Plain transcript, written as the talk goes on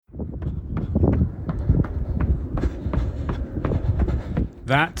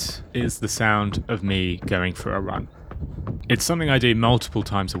That is the sound of me going for a run. It's something I do multiple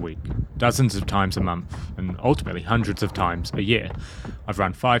times a week, dozens of times a month, and ultimately hundreds of times a year. I've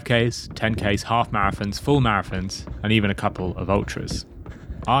run 5Ks, 10Ks, half marathons, full marathons, and even a couple of ultras.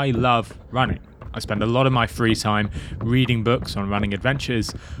 I love running. I spend a lot of my free time reading books on running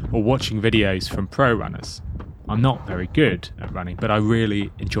adventures or watching videos from pro runners. I'm not very good at running, but I really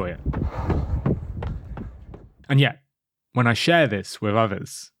enjoy it. And yet, when I share this with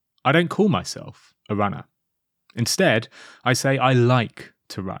others, I don't call myself a runner. Instead, I say I like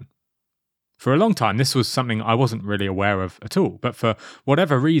to run. For a long time, this was something I wasn't really aware of at all, but for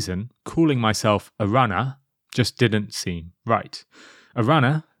whatever reason, calling myself a runner just didn't seem right. A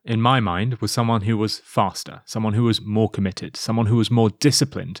runner, in my mind, was someone who was faster, someone who was more committed, someone who was more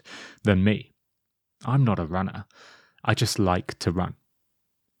disciplined than me. I'm not a runner. I just like to run.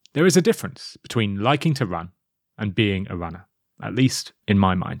 There is a difference between liking to run and being a runner, at least in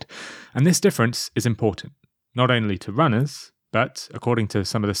my mind. And this difference is important. Not only to runners, but, according to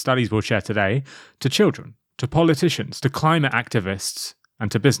some of the studies we'll share today, to children, to politicians, to climate activists, and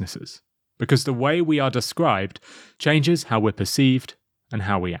to businesses. Because the way we are described changes how we're perceived and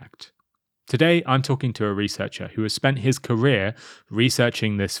how we act. Today, I'm talking to a researcher who has spent his career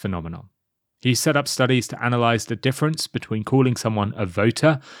researching this phenomenon. He's set up studies to analyse the difference between calling someone a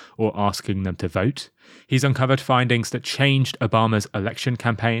voter or asking them to vote. He's uncovered findings that changed Obama's election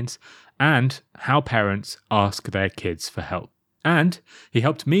campaigns and how parents ask their kids for help. And he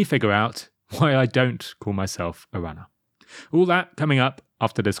helped me figure out why I don't call myself a runner. All that coming up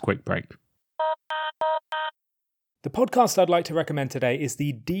after this quick break. The podcast I'd like to recommend today is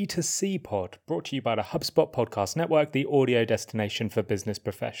the D2C Pod, brought to you by the HubSpot Podcast Network, the audio destination for business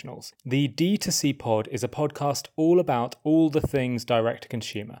professionals. The D2C Pod is a podcast all about all the things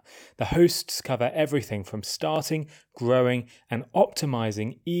direct-to-consumer. The hosts cover everything from starting, growing, and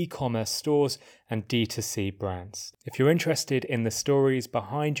optimizing e-commerce stores and D2C brands. If you're interested in the stories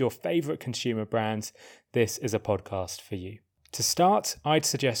behind your favorite consumer brands, this is a podcast for you. To start, I'd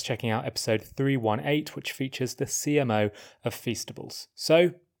suggest checking out episode 318, which features the CMO of Feastables.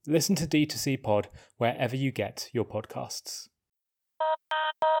 So, listen to D2C Pod wherever you get your podcasts.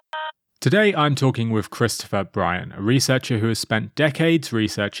 Today, I'm talking with Christopher Bryan, a researcher who has spent decades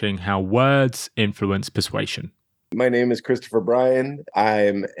researching how words influence persuasion. My name is Christopher Bryan.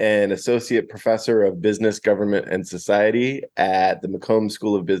 I'm an associate professor of business, government, and society at the McCombs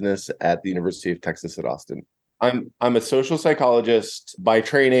School of Business at the University of Texas at Austin. I'm a social psychologist by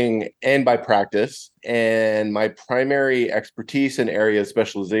training and by practice, and my primary expertise and area of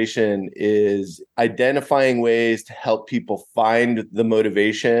specialization is identifying ways to help people find the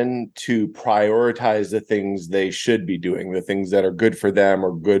motivation to prioritize the things they should be doing, the things that are good for them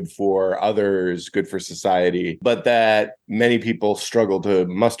or good for others, good for society, but that many people struggle to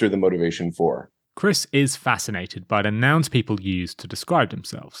muster the motivation for. Chris is fascinated by the nouns people use to describe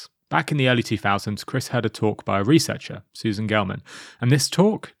themselves. Back in the early 2000s, Chris heard a talk by a researcher, Susan Gelman, and this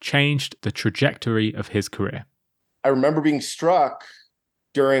talk changed the trajectory of his career. I remember being struck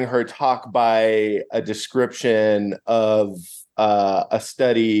during her talk by a description of a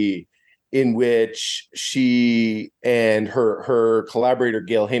study in which she and her collaborator,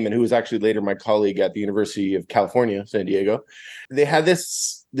 Gail Heyman, who was actually later my colleague at the University of California, San Diego, they had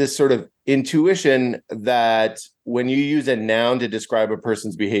this sort of intuition that when you use a noun to describe a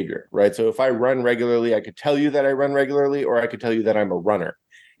person's behavior, right? So if I run regularly, I could tell you that I run regularly, or I could tell you that I'm a runner.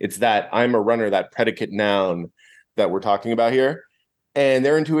 It's that I'm a runner, that predicate noun that we're talking about here. And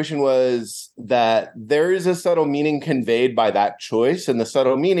their intuition was that there is a subtle meaning conveyed by that choice. And the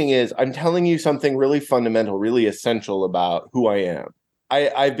subtle meaning is I'm telling you something really fundamental, really essential about who I am.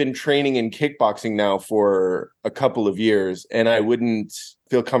 I've been training in kickboxing now for a couple of years, and I wouldn't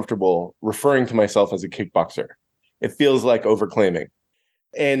feel comfortable referring to myself as a kickboxer. It feels like overclaiming.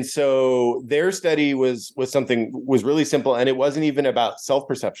 And so their study was really simple, and it wasn't even about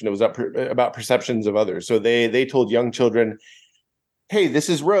self-perception. It was about perceptions of others. So they told young children, hey, this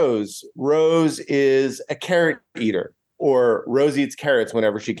is Rose. Rose is a carrot eater, or Rose eats carrots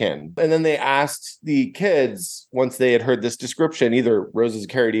whenever she can. And then they asked the kids, once they had heard this description, either Rose is a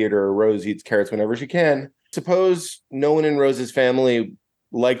carrot eater or Rose eats carrots whenever she can. Suppose no one in Rose's family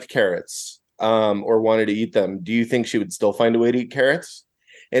liked carrots or wanted to eat them. Do you think she would still find a way to eat carrots?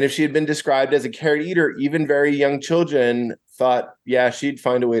 And if she had been described as a carrot eater, even very young children thought, yeah, she'd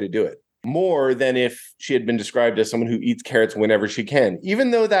find a way to do it. More than if she had been described as someone who eats carrots whenever she can, even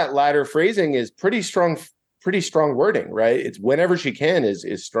though that latter phrasing is pretty strong wording, right? It's whenever she can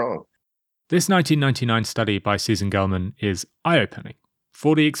is strong. This 1999 study by Susan Gelman is eye-opening.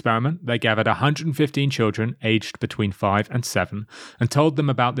 For the experiment, they gathered 115 children aged between 5 and 7 and told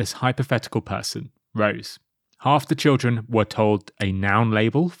them about this hypothetical person, Rose. Half the children were told a noun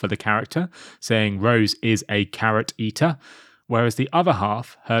label for the character, saying Rose is a carrot eater, whereas the other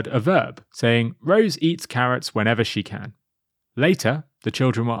half heard a verb, saying Rose eats carrots whenever she can. Later, the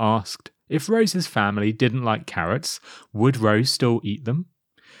children were asked, if Rose's family didn't like carrots, would Rose still eat them?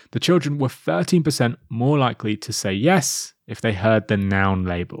 The children were 13% more likely to say yes if they heard the noun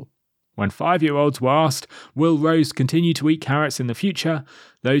label. When 5-year-olds were asked, will Rose continue to eat carrots in the future?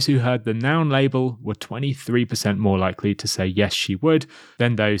 Those who heard the noun label were 23% more likely to say yes, she would,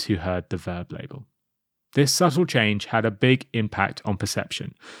 than those who heard the verb label. This subtle change had a big impact on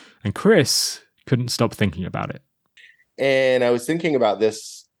perception, and Chris couldn't stop thinking about it. And I was thinking about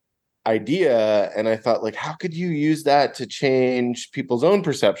this idea, and I thought, like, how could you use that to change people's own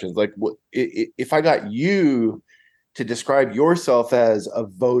perceptions? Like, if I got you to describe yourself as a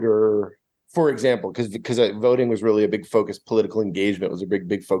voter, for example, because voting was really a big focus, political engagement was a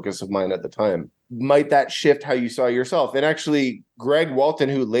big focus of mine at the time. Might that shift how you saw yourself? And actually, Greg Walton,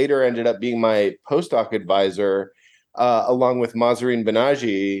 who later ended up being my postdoc advisor, along with Mahzarin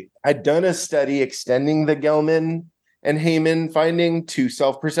Banaji, had done a study extending the Gelman and Heyman finding to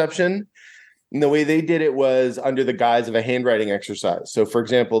self-perception. And the way they did it was under the guise of a handwriting exercise. So, for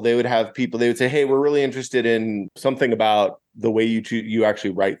example, they would have people, they would say, hey, we're really interested in something about the way you actually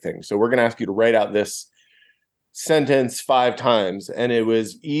write things. So we're going to ask you to write out this sentence 5 times. And it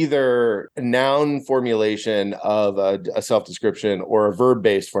was either a noun formulation of a self-description or a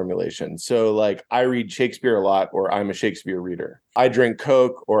verb-based formulation. So like, I read Shakespeare a lot, or I'm a Shakespeare reader. I drink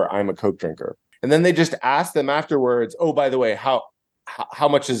Coke, or I'm a Coke drinker. And then they just ask them afterwards, oh, by the way, how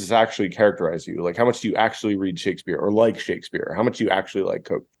much does this actually characterize you? Like, how much do you actually read Shakespeare or like Shakespeare? How much do you actually like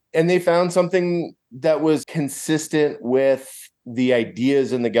Coke? And they found something that was consistent with the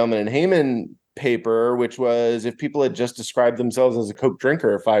ideas in the Gelman and Heyman paper, which was if people had just described themselves as a Coke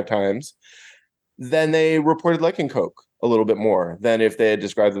drinker 5 times, then they reported liking Coke a little bit more than if they had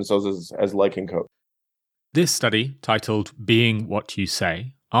described themselves as liking Coke. This study, titled Being What You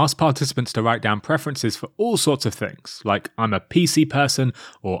Say, asked participants to write down preferences for all sorts of things, like I'm a PC person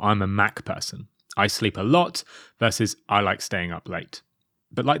or I'm a Mac person. I sleep a lot versus I like staying up late.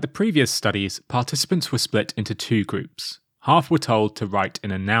 But like the previous studies, participants were split into 2 groups. Half were told to write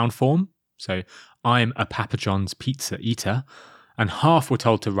in a noun form, so I'm a Papa John's pizza eater, and half were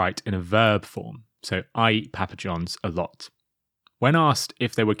told to write in a verb form, so I eat Papa John's a lot. When asked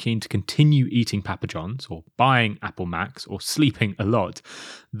if they were keen to continue eating Papa John's or buying Apple Macs or sleeping a lot,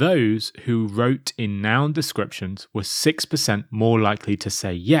 those who wrote in noun descriptions were 6% more likely to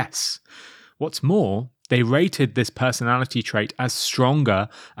say yes. What's more, they rated this personality trait as stronger,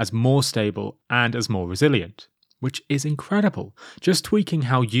 as more stable, and as more resilient, which is incredible. Just tweaking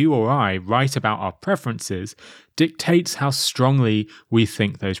how you or I write about our preferences dictates how strongly we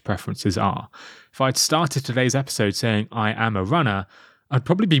think those preferences are. If I'd started today's episode saying I am a runner, I'd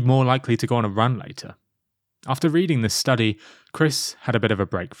probably be more likely to go on a run later. After reading this study, Chris had a bit of a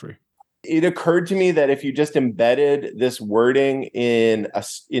breakthrough. It occurred to me that if you just embedded this wording in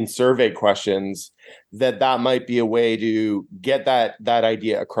survey questions, that might be a way to get that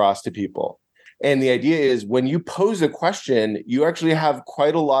idea across to people. And the idea is when you pose a question, you actually have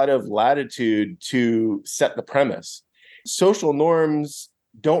quite a lot of latitude to set the premise. Social norms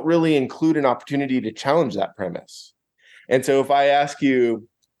don't really include an opportunity to challenge that premise. And so if I ask you,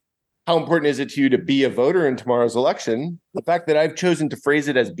 how important is it to you to be a voter in tomorrow's election? The fact that I've chosen to phrase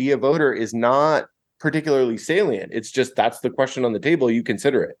it as be a voter is not particularly salient. It's just that's the question on the table. You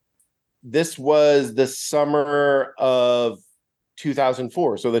consider it. This was the summer of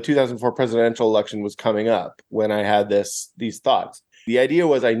 2004. So the 2004 presidential election was coming up when I had these thoughts. The idea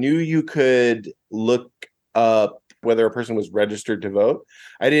was I knew you could look up whether a person was registered to vote.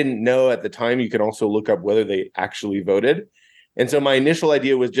 I didn't know at the time you could also look up whether they actually voted. And so my initial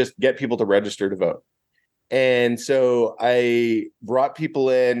idea was just get people to register to vote. And so I brought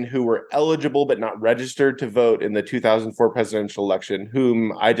people in who were eligible but not registered to vote in the 2004 presidential election,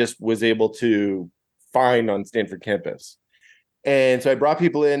 whom I just was able to find on Stanford campus. And so I brought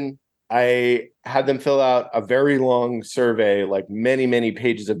people in. I had them fill out a very long survey, like many, many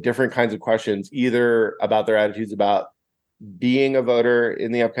pages of different kinds of questions, either about their attitudes about being a voter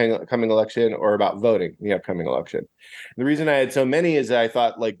in the upcoming election or about voting in the upcoming election. The reason I had so many is that I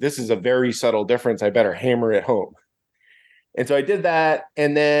thought, like, this is a very subtle difference. I better hammer it home. And so I did that.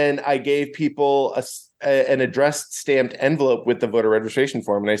 And then I gave people an addressed stamped envelope with the voter registration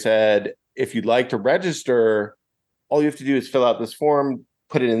form. And I said, if you'd like to register, all you have to do is fill out this form,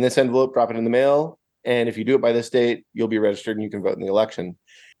 put it in this envelope, drop it in the mail. And if you do it by this date, you'll be registered and you can vote in the election.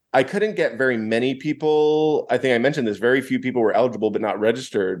 I couldn't get very many people. I think I mentioned this. Very few people were eligible but not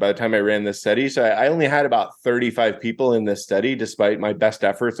registered by the time I ran this study. So I only had about 35 people in this study, despite my best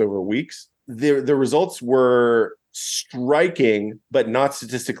efforts over weeks. The results were striking, but not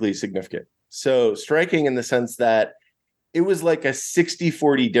statistically significant. So striking in the sense that it was like a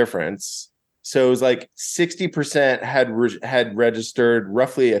 60-40 difference. So it was like 60% had registered,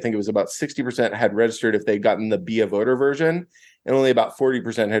 roughly, I think it was about 60% had registered if they'd gotten the Be a Voter version, and only about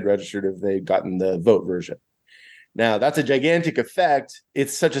 40% had registered if they'd gotten the vote version. Now, that's a gigantic effect.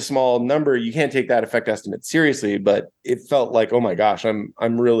 It's such a small number, you can't take that effect estimate seriously, but it felt like, oh my gosh, I'm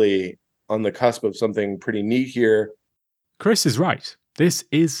really on the cusp of something pretty neat here. Chris is right. This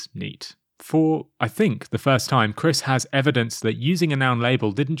is neat. For, I think, the first time, Chris has evidence that using a noun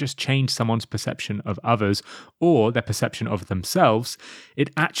label didn't just change someone's perception of others or their perception of themselves, it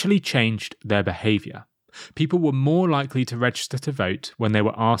actually changed their behaviour. People were more likely to register to vote when they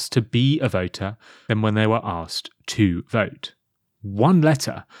were asked to be a voter than when they were asked to vote. One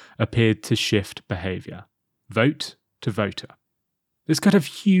letter appeared to shift behaviour. Vote to voter. This could have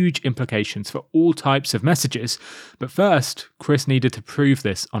huge implications for all types of messages, but first, Chris needed to prove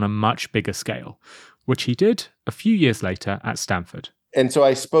this on a much bigger scale, which he did a few years later at Stanford. And so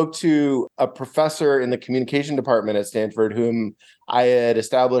I spoke to a professor in the communication department at Stanford, whom I had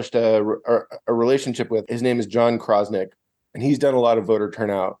established a relationship with. His name is John Krosnick, and he's done a lot of voter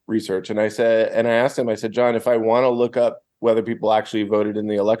turnout research. And I asked him, I said, John, if I want to look up whether people actually voted in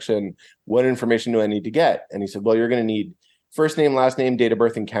the election, what information do I need to get? And he said, well, you're going to need first name, last name, date of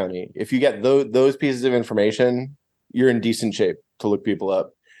birth, and county. If you get those pieces of information, you're in decent shape to look people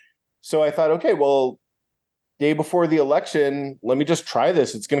up. So I thought, okay, well, day before the election, let me just try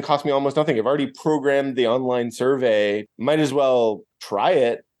this. It's going to cost me almost nothing. I've already programmed the online survey. Might as well try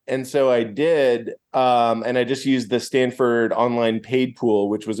it. And so I did. And I just used the Stanford online paid pool,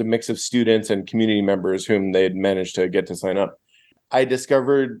 which was a mix of students and community members whom they'd managed to get to sign up. I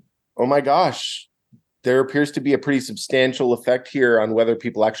discovered, oh my gosh, there appears to be a pretty substantial effect here on whether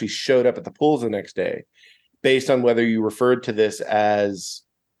people actually showed up at the polls the next day, based on whether you referred to this as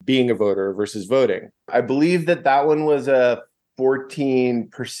being a voter versus voting. I believe that one was a 14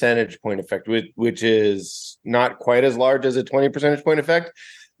 percentage point effect, which is not quite as large as a 20 percentage point effect,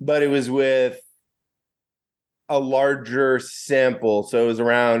 but it was with a larger sample. So it was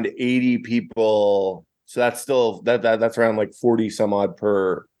around 80 people. So that's still, that's around like 40 some odd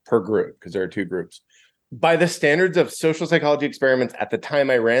per group, because there are two groups. By the standards of social psychology experiments at the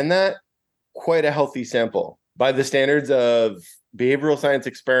time I ran that, quite a healthy sample. By the standards of behavioral science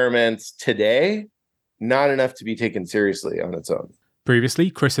experiments today, not enough to be taken seriously on its own.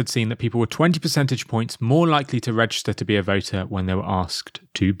 Previously, Chris had seen that people were 20 percentage points more likely to register to be a voter when they were asked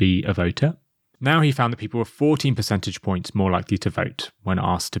to be a voter. Now he found that people were 14 percentage points more likely to vote when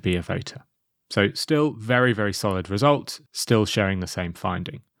asked to be a voter. So still very, very solid result, still showing the same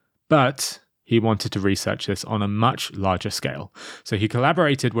finding. But he wanted to research this on a much larger scale. So he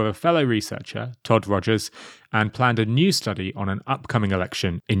collaborated with a fellow researcher, Todd Rogers, and planned a new study on an upcoming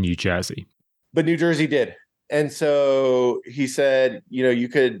election in New Jersey. But New Jersey did. And so he said, you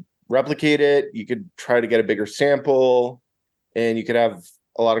could replicate it, you could try to get a bigger sample, and you could have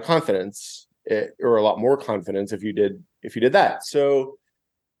a lot of confidence, or a lot more confidence if you did that. So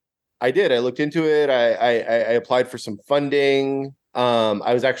I did. I looked into it. I applied for some funding.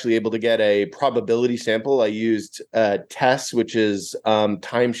 I was actually able to get a probability sample. I used TESS, which is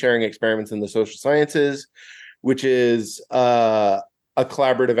time sharing experiments in the social sciences, which is a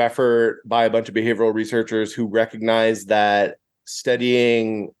collaborative effort by a bunch of behavioral researchers who recognize that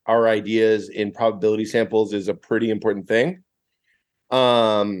studying our ideas in probability samples is a pretty important thing.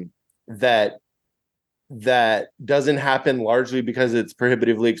 That doesn't happen largely because it's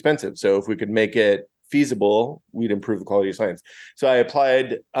prohibitively expensive. So if we could make it feasible, we'd improve the quality of science. So I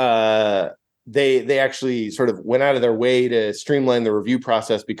applied. They actually sort of went out of their way to streamline the review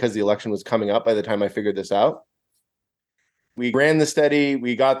process because the election was coming up by the time I figured this out. We ran the study.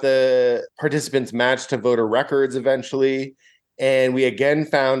 We got the participants matched to voter records eventually. And we again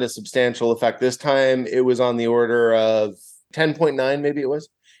found a substantial effect. This time it was on the order of 10.9, maybe it was.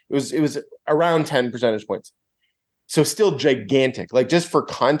 It was around 10 percentage points. So still gigantic. Like, just for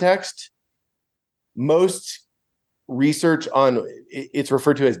context, most research on, it's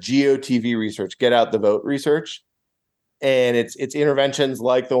referred to as GOTV research, get out the vote research. And it's interventions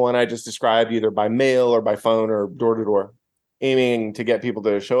like the one I just described, either by mail or by phone or door to door, aiming to get people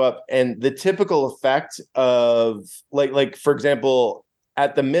to show up. And the typical effect of like, for example,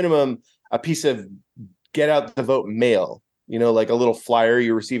 at the minimum, a piece of get out the vote mail, like a little flyer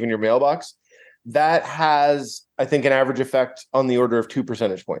you receive in your mailbox. that has, I think, an average effect on the order of 2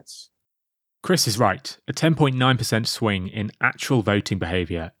 percentage points. Chris is right. A 10.9% swing in actual voting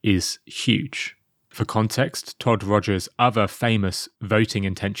behaviour is huge. For context, Todd Rogers' other famous voting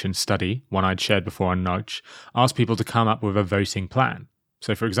intention study, one I'd shared before on Nudge, asked people to come up with a voting plan.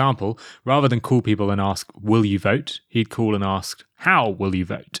 So, for example, rather than call people and ask, will you vote? He'd call and ask, how will you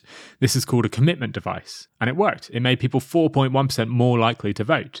vote? This is called a commitment device. And it worked. It made people 4.1% more likely to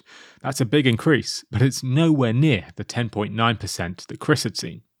vote. That's a big increase, but it's nowhere near the 10.9% that Chris had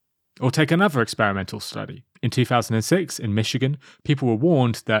seen. Or take another experimental study. In 2006, in Michigan, people were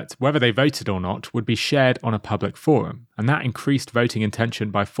warned that whether they voted or not would be shared on a public forum, and that increased voting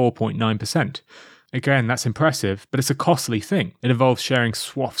intention by 4.9%. Again, that's impressive, but it's a costly thing. It involves sharing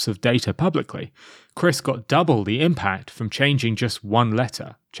swaths of data publicly. Chris got double the impact from changing just one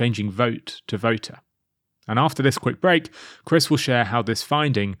letter, changing vote to voter. And after this quick break, Chris will share how this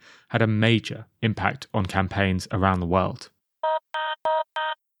finding had a major impact on campaigns around the world.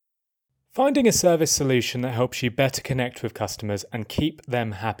 Finding a service solution that helps you better connect with customers and keep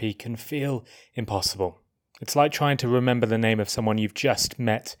them happy can feel impossible. It's like trying to remember the name of someone you've just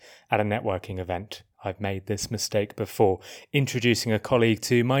met at a networking event. I've made this mistake before, introducing a colleague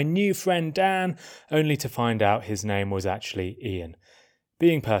to my new friend Dan, only to find out his name was actually Ian.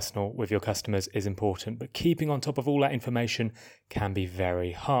 Being personal with your customers is important, but keeping on top of all that information can be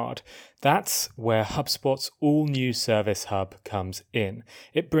very hard. That's where HubSpot's all-new Service Hub comes in.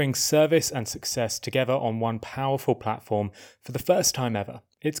 It brings service and success together on one powerful platform for the first time ever.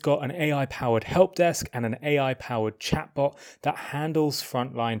 It's got an AI-powered help desk and an AI-powered chatbot that handles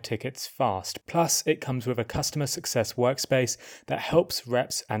frontline tickets fast. Plus, it comes with a customer success workspace that helps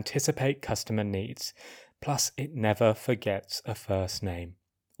reps anticipate customer needs. Plus, it never forgets a first name.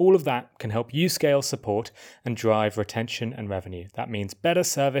 All of that can help you scale support and drive retention and revenue. That means better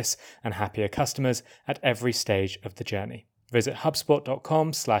service and happier customers at every stage of the journey. Visit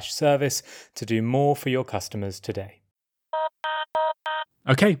hubspot.com/service to do more for your customers today.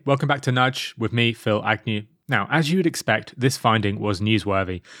 Okay, welcome back to Nudge with me, Phil Agnew. Now, as you would expect, this finding was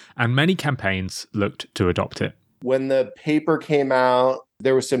newsworthy and many campaigns looked to adopt it. When the paper came out,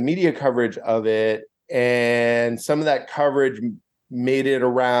 there was some media coverage of it, and some of that coverage made it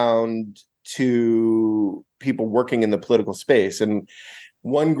around to people working in the political space. And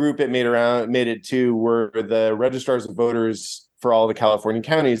one group it made it to were the registrars of voters for all the California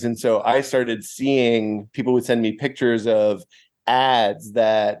counties. And so I started seeing people would send me pictures of ads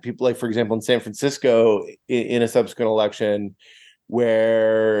that people, like, for example, in San Francisco in a subsequent election,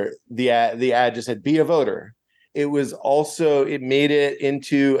 where the ad just said, be a voter. It made it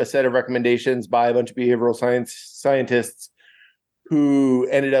into a set of recommendations by a bunch of behavioral scientists who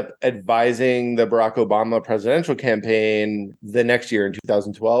ended up advising the Barack Obama presidential campaign the next year in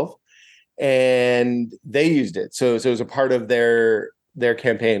 2012. And they used it. So it was a part of their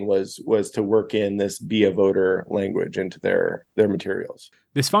campaign was to work in this be a voter language into their materials.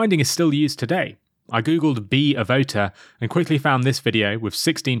 This finding is still used today. I googled be a voter and quickly found this video with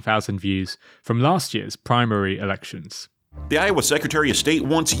 16,000 views from last year's primary elections. The Iowa Secretary of State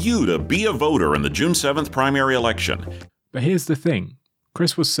wants you to be a voter in the June 7th primary election. But here's the thing.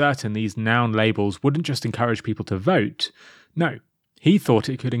 Chris was certain these noun labels wouldn't just encourage people to vote. No, he thought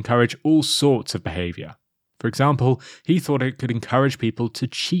it could encourage all sorts of behaviour. For example, he thought it could encourage people to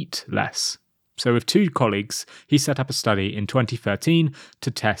cheat less. So with two colleagues, he set up a study in 2013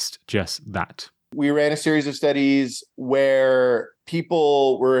 to test just that. We ran a series of studies where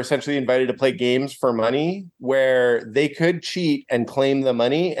people were essentially invited to play games for money, where they could cheat and claim the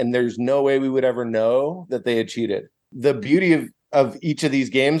money, and there's no way we would ever know that they had cheated. The beauty of each of these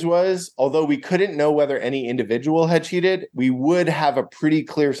games was, although we couldn't know whether any individual had cheated, we would have a pretty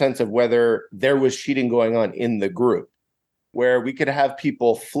clear sense of whether there was cheating going on in the group, where we could have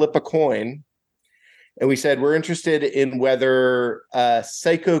people flip a coin. And we said, we're interested in whether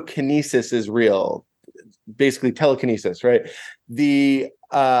psychokinesis is real, basically telekinesis, right? The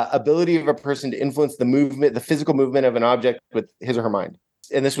ability of a person to influence the physical movement of an object with his or her mind.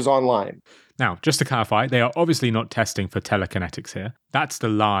 And this was online. Now, just to clarify, they are obviously not testing for telekinetics here. That's the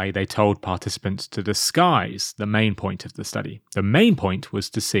lie they told participants to disguise the main point of the study. The main point was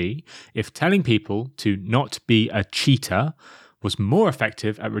to see if telling people to not be a cheater was more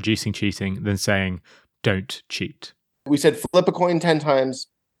effective at reducing cheating than saying, don't cheat. We said flip a coin 10 times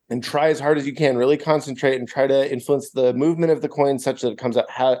and try as hard as you can, really concentrate and try to influence the movement of the coin such that it comes out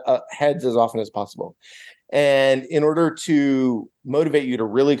heads as often as possible. And in order to motivate you to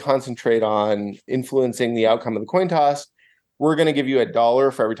really concentrate on influencing the outcome of the coin toss, we're going to give you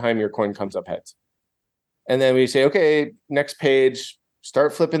 $1 for every time your coin comes up heads. And then we say, okay, next page,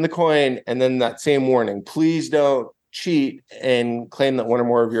 start flipping the coin, and then that same warning, please don't cheat and claim that one or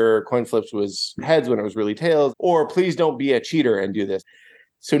more of your coin flips was heads when it was really tails, or please don't be a cheater and do this.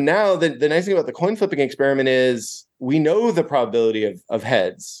 So now the nice thing about the coin flipping experiment is we know the probability of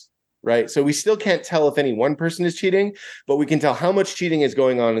heads, right? So we still can't tell if any one person is cheating, but we can tell how much cheating is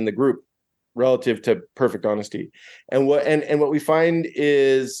going on in the group relative to perfect honesty. And what we find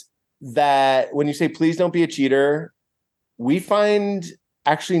is that when you say, please don't be a cheater, we find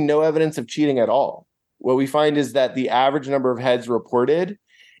actually no evidence of cheating at all. What we find is that the average number of heads reported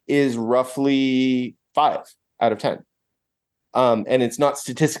is roughly 5 out of 10. And it's not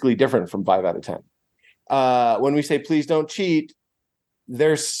statistically different from 5 out of 10. When we say, please don't cheat,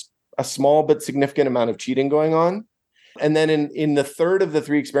 there's a small but significant amount of cheating going on. And then in the third of the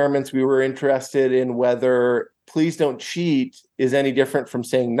 3 experiments, we were interested in whether please don't cheat is any different from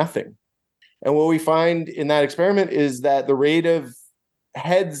saying nothing. And what we find in that experiment is that the rate of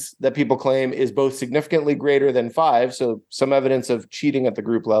heads that people claim is both significantly greater than 5, so some evidence of cheating at the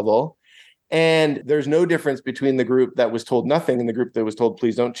group level, and there's no difference between the group that was told nothing and the group that was told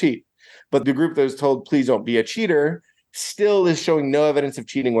please don't cheat. But the group that was told please don't be a cheater still is showing no evidence of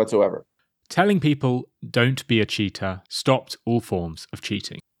cheating whatsoever. Telling people don't be a cheater stopped all forms of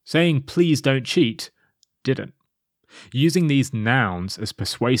cheating. Saying please don't cheat didn't. Using these nouns as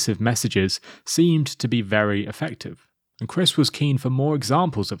persuasive messages seemed to be very effective. And Chris was keen for more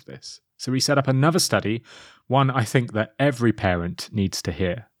examples of this, so he set up another study, one I think that every parent needs to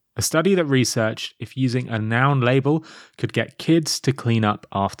hear. A study that researched if using a noun label could get kids to clean up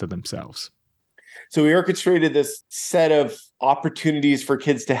after themselves. So we orchestrated this set of opportunities for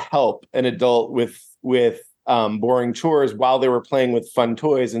kids to help an adult with boring chores while they were playing with fun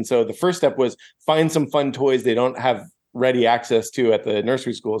toys. And so the first step was find some fun toys they don't have ready access to at the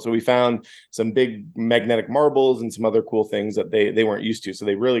nursery school. So we found some big magnetic marbles and some other cool things that they weren't used to. So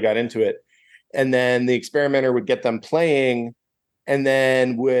they really got into it. And then the experimenter would get them playing and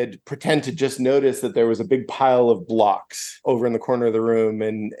then would pretend to just notice that there was a big pile of blocks over in the corner of the room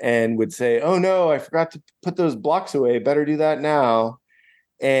and would say, oh no, I forgot to put those blocks away. Better do that now.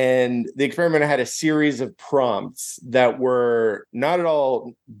 And the experimenter had a series of prompts that were not at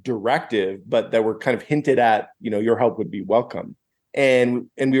all directive, but that were kind of hinted at, your help would be welcome. And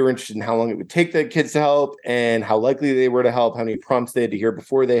we were interested in how long it would take the kids to help and how likely they were to help, how many prompts they had to hear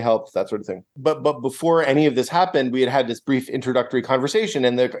before they helped, that sort of thing. But before any of this happened, we had this brief introductory conversation.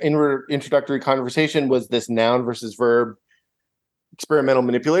 And the introductory conversation was this noun versus verb experimental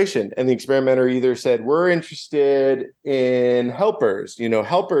manipulation. And the experimenter either said, we're interested in helpers.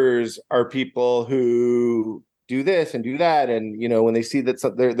 Helpers are people who do this and do that. And, when they see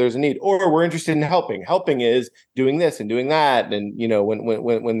that there's a need, or we're interested in helping. Helping is doing this and doing that. And,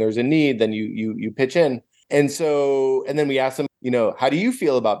 when there's a need, then you pitch in. And then we ask them, how do you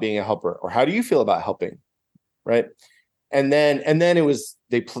feel about being a helper? Or how do you feel about helping? Right. And then it was,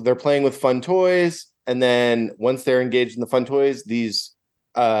 they're playing with fun toys. And then once they're engaged in the fun toys, these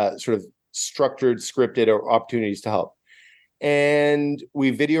sort of structured, scripted opportunities to help. And we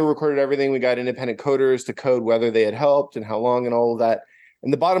video recorded everything. We got independent coders to code whether they had helped and how long and all of that.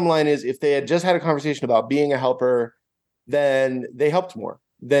 And the bottom line is if they had just had a conversation about being a helper, then they helped more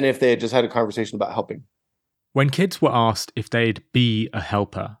than if they had just had a conversation about helping. When kids were asked if they'd be a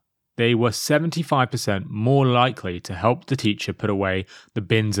helper, they were 75% more likely to help the teacher put away the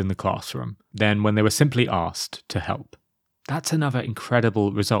bins in the classroom than when they were simply asked to help. That's another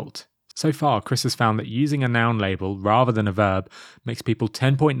incredible result. So far, Chris has found that using a noun label rather than a verb makes people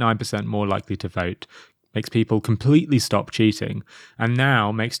 10.9% more likely to vote, makes people completely stop cheating, and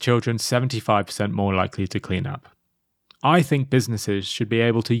now makes children 75% more likely to clean up. I think businesses should be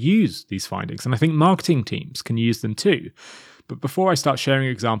able to use these findings, and I think marketing teams can use them too. But before I start sharing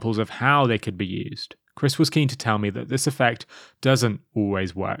examples of how they could be used, Chris was keen to tell me that this effect doesn't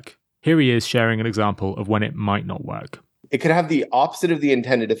always work. Here he is sharing an example of when it might not work. It could have the opposite of the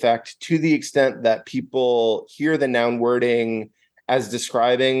intended effect to the extent that people hear the noun wording as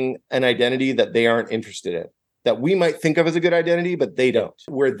describing an identity that they aren't interested in, that we might think of as a good identity, but they don't.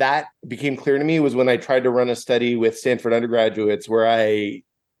 Where that became clear to me was when I tried to run a study with Stanford undergraduates where I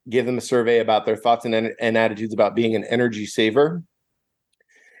gave them a survey about their thoughts and attitudes about being an energy saver.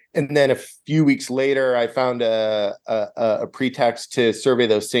 And then a few weeks later, I found a pretext to survey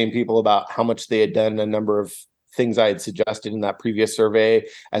those same people about how much they had done a number of things I had suggested in that previous survey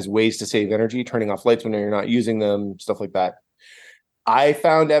as ways to save energy, turning off lights when you're not using them, stuff like that. I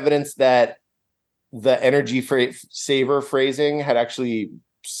found evidence that the energy saver phrasing had actually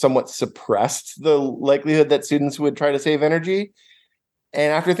somewhat suppressed the likelihood that students would try to save energy.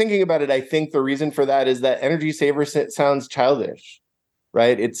 And after thinking about it, I think the reason for that is that energy saver sounds childish.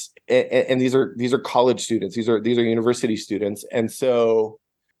 right? And these are college students. These are university students. And so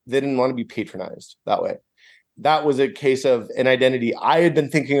they didn't want to be patronized that way. That was a case of an identity I had been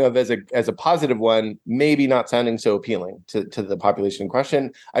thinking of as a positive one, maybe not sounding so appealing to the population in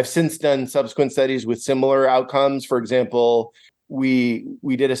question. I've since done subsequent studies with similar outcomes. For example, we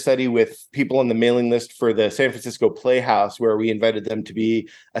did a study with people on the mailing list for the San Francisco Playhouse, where we invited them to be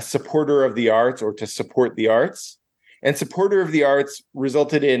a supporter of the arts or to support the arts. And supporter of the arts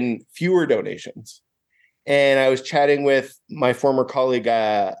resulted in fewer donations. And I was chatting with my former colleague,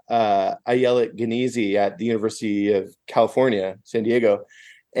 Ayelet Ganizi at the University of California, San Diego.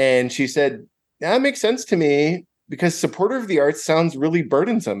 And she said, that makes sense to me, because supporter of the arts sounds really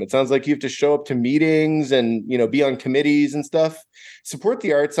burdensome. It sounds like you have to show up to meetings and, be on committees and stuff. Support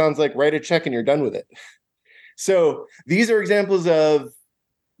the arts sounds like write a check and you're done with it. So these are examples of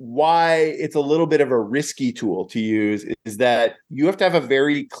why it's a little bit of a risky tool to use, is that you have to have a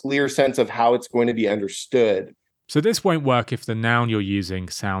very clear sense of how it's going to be understood. So this won't work if the noun you're using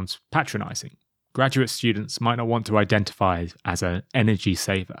sounds patronizing. Graduate students might not want to identify as an energy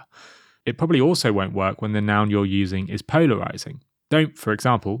saver. It probably also won't work when the noun you're using is polarizing. Don't, for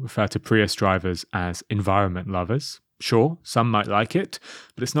example, refer to Prius drivers as environment lovers. Sure, some might like it,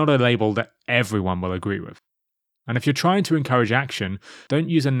 but it's not a label that everyone will agree with. And if you're trying to encourage action, don't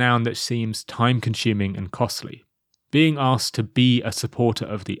use a noun that seems time-consuming and costly. Being asked to be a supporter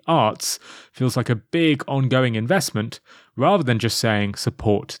of the arts feels like a big ongoing investment, rather than just saying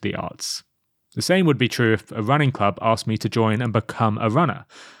support the arts. The same would be true if a running club asked me to join and become a runner.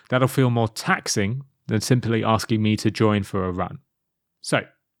 That'll feel more taxing than simply asking me to join for a run. So,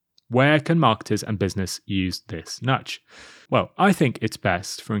 where can marketers and business use this nudge? Well, I think it's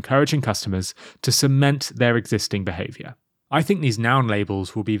best for encouraging customers to cement their existing behavior. I think these noun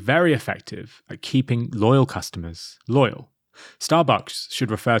labels will be very effective at keeping loyal customers loyal. Starbucks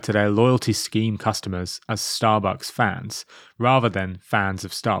should refer to their loyalty scheme customers as Starbucks fans, rather than fans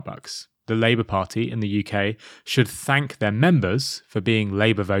of Starbucks. The Labour Party in the UK should thank their members for being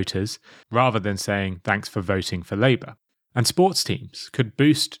Labour voters, rather than saying thanks for voting for Labour. And sports teams could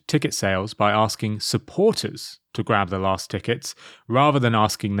boost ticket sales by asking supporters to grab the last tickets, rather than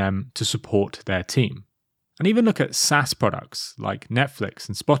asking them to support their team. And even look at SaaS products like Netflix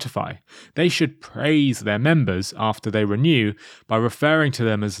and Spotify. They should praise their members after they renew by referring to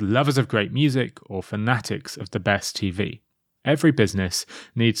them as lovers of great music or fanatics of the best TV. Every business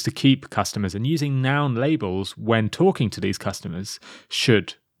needs to keep customers, and using noun labels when talking to these customers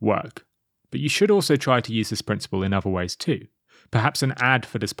should work. But you should also try to use this principle in other ways too. Perhaps an ad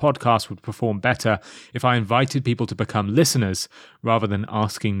for this podcast would perform better if I invited people to become listeners rather than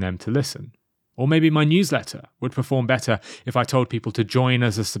asking them to listen. Or maybe my newsletter would perform better if I told people to join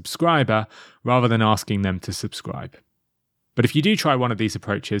as a subscriber rather than asking them to subscribe. But if you do try one of these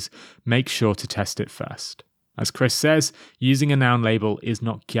approaches, make sure to test it first. As Chris says, using a noun label is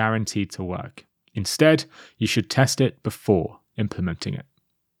not guaranteed to work. Instead, you should test it before implementing it.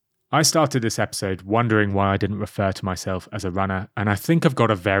 I started this episode wondering why I didn't refer to myself as a runner, and I think I've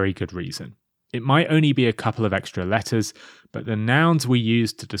got a very good reason. It might only be a couple of extra letters, but the nouns we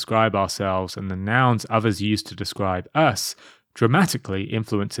use to describe ourselves and the nouns others use to describe us dramatically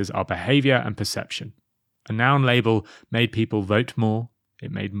influences our behavior and perception. A noun label made people vote more,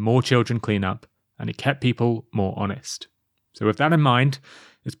 it made more children clean up, and it kept people more honest. So with that in mind,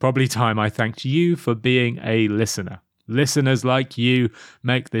 it's probably time I thanked you for being a listener. Listeners like you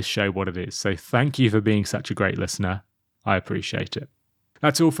make this show what it is. So thank you for being such a great listener. I appreciate it.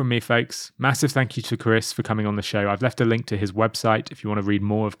 That's all from me, folks. Massive thank you to Chris for coming on the show. I've left a link to his website if you want to read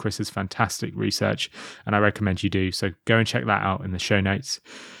more of Chris's fantastic research, and I recommend you do. So go and check that out in the show notes.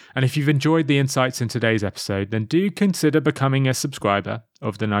 And if you've enjoyed the insights in today's episode, then do consider becoming a subscriber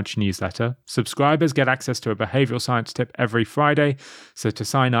of the Nudge newsletter. Subscribers get access to a behavioral science tip every Friday. So to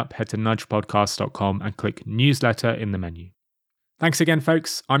sign up, head to nudgepodcast.com and click newsletter in the menu. Thanks again,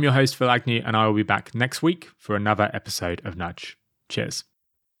 folks. I'm your host, Phil Agnew, and I will be back next week for another episode of Nudge. Cheers.